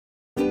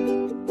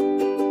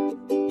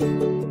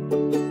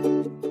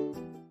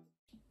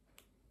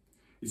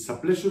It's a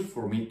pleasure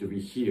for me to be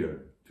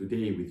here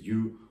today with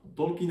you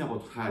talking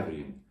about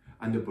hydrogen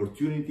and the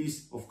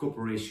opportunities of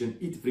cooperation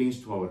it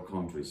brings to our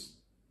countries.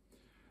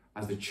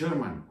 As the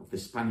chairman of the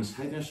Spanish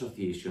Hydrogen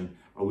Association,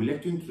 I would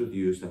like to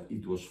introduce that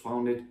it was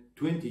founded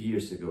 20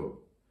 years ago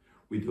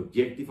with the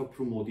objective of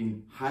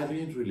promoting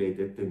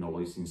hydrogen-related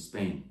technologies in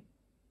Spain.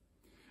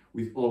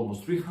 With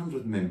almost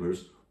 300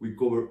 members, we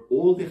cover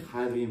all the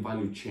hydrogen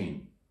value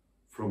chain,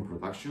 from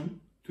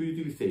production to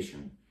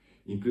utilization,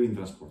 including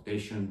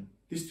transportation,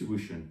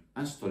 distribution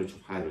and storage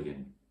of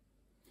hydrogen.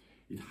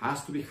 It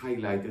has to be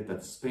highlighted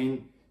that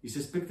Spain is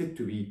expected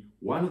to be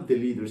one of the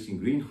leaders in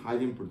green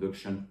hydrogen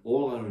production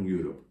all around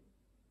Europe.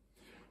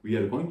 We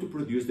are going to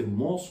produce the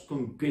most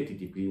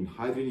competitive green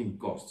hydrogen in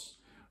costs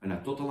and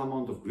a total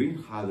amount of green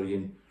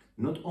hydrogen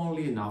not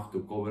only enough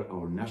to cover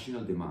our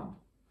national demand,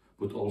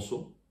 but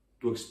also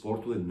to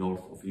export to the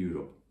north of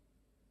Europe.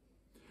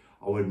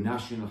 Our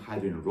national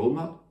hydrogen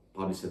roadmap,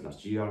 published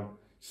last year,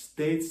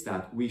 states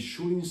that we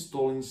should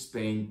install in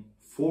Spain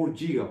 4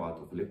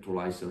 gigawatts of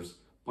electrolyzers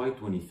by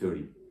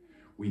 2030,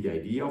 with the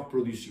idea of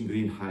producing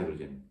green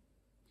hydrogen.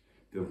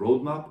 The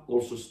roadmap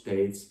also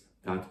states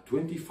that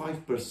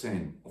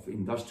 25% of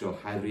industrial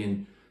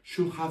hydrogen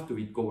should have to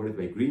be covered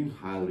by green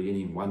hydrogen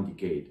in 1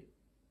 decade.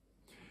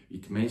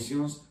 It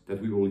mentions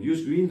that we will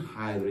use green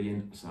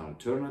hydrogen as an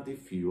alternative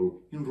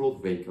fuel in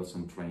road vehicles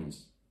and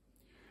trains.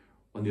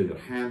 On the other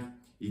hand,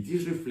 it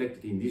is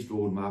reflected in this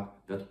roadmap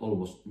that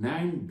almost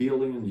 9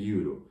 billion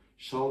euro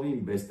shall be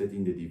invested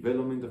in the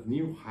development of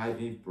new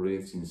hydrogen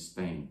projects in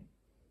Spain.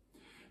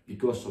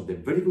 Because of the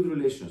very good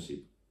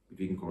relationship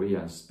between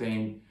Korea and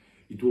Spain,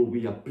 it will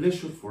be a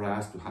pleasure for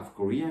us to have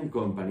Korean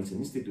companies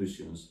and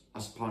institutions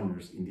as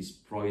partners in these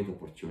project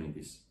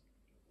opportunities.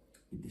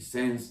 In this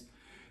sense,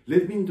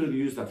 let me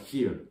introduce that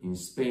here in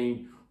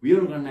Spain, we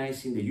are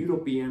organizing the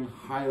European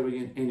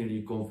Hydrogen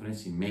Energy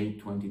Conference in May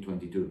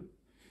 2022.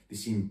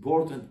 This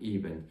important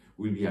event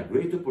will be a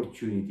great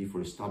opportunity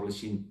for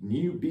establishing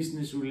new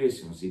business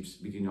relationships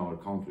between our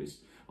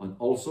countries and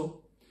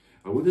also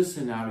a good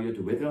scenario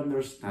to better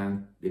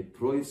understand the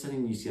projects and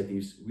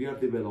initiatives we are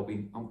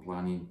developing and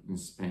planning in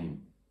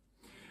Spain.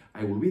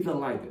 I will be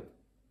delighted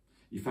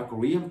if a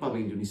Korean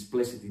pavilion is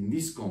placed in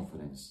this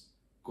conference,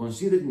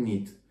 considering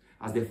it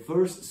as the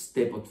first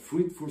step of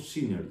fruitful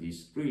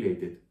synergies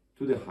related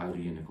to the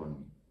hydrogen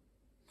economy.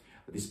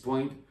 At this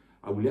point,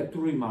 I would like to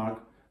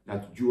remark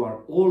that you are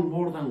all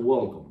more than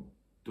welcome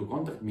to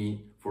contact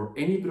me for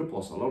any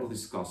proposal or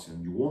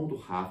discussion you want to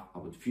have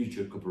about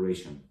future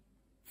cooperation.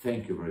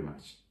 Thank you very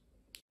much.